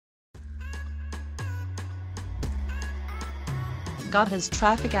got his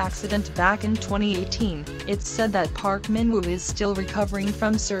traffic accident back in 2018, it's said that Park Minwoo is still recovering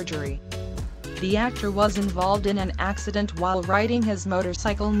from surgery. The actor was involved in an accident while riding his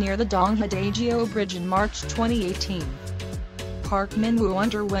motorcycle near the Donghae-daejeon Bridge in March 2018. Park Minwoo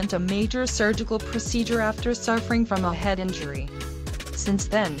underwent a major surgical procedure after suffering from a head injury. Since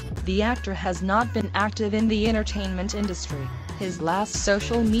then, the actor has not been active in the entertainment industry. His last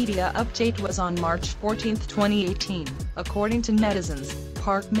social media update was on March 14, 2018. According to Netizens,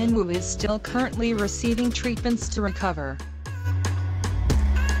 Park Minwoo is still currently receiving treatments to recover.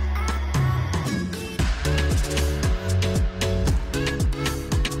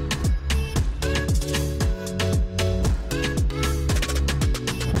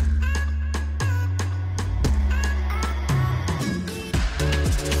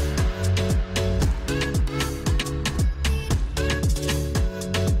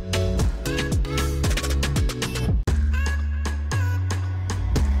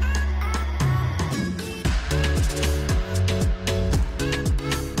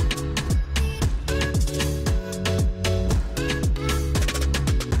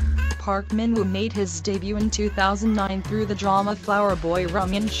 Park Minwoo made his debut in 2009 through the drama Flower Boy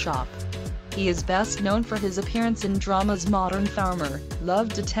Ramen Shop. He is best known for his appearance in dramas Modern Farmer,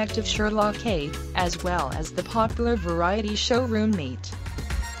 Love Detective Sherlock K, as well as the popular variety show Roommate.